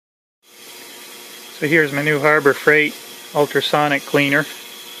So here's my new Harbor Freight ultrasonic cleaner,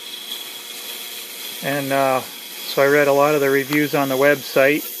 and so I read a lot of the reviews on the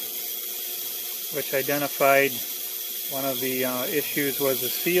website, which identified one of the issues was the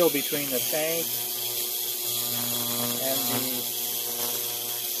seal between the tank and the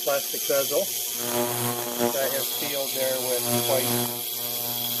plastic bezel, which I have sealed there with white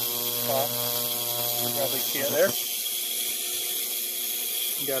cloth. You can probably see it there.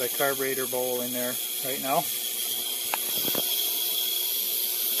 Got a carburetor bowl in there right now.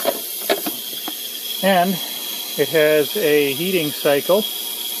 And it has a heating cycle,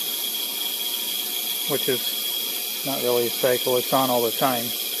 which is not really a cycle, it's on all the time.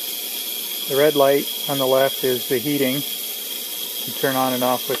 The red light on the left is the heating. You turn on and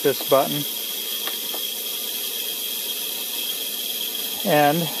off with this button.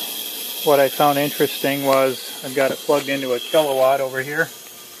 And what I found interesting was I've got it plugged into a kilowatt over here.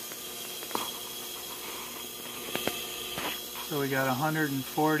 So we got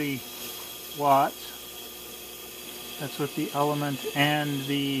 140 watts. That's with the element and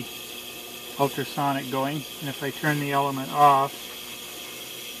the ultrasonic going. And if I turn the element off,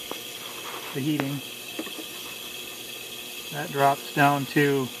 the heating, that drops down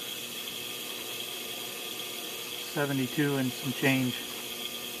to 72 and some change.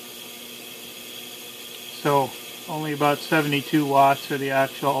 So only about 72 watts are the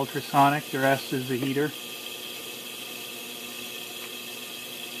actual ultrasonic, the rest is the heater.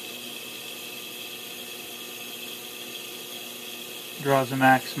 Draws a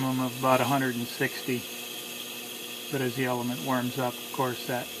maximum of about 160, but as the element warms up, of course,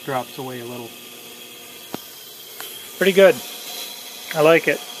 that drops away a little. Pretty good. I like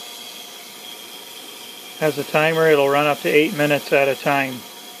it. Has a timer, it'll run up to 8 minutes at a time.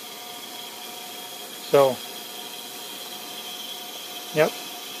 So, yep,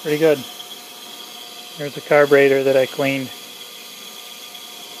 pretty good. There's a carburetor that I cleaned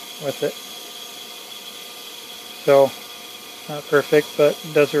with it. So, not perfect, but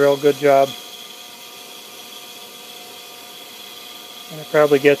it does a real good job. And it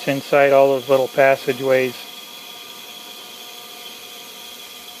probably gets inside all those little passageways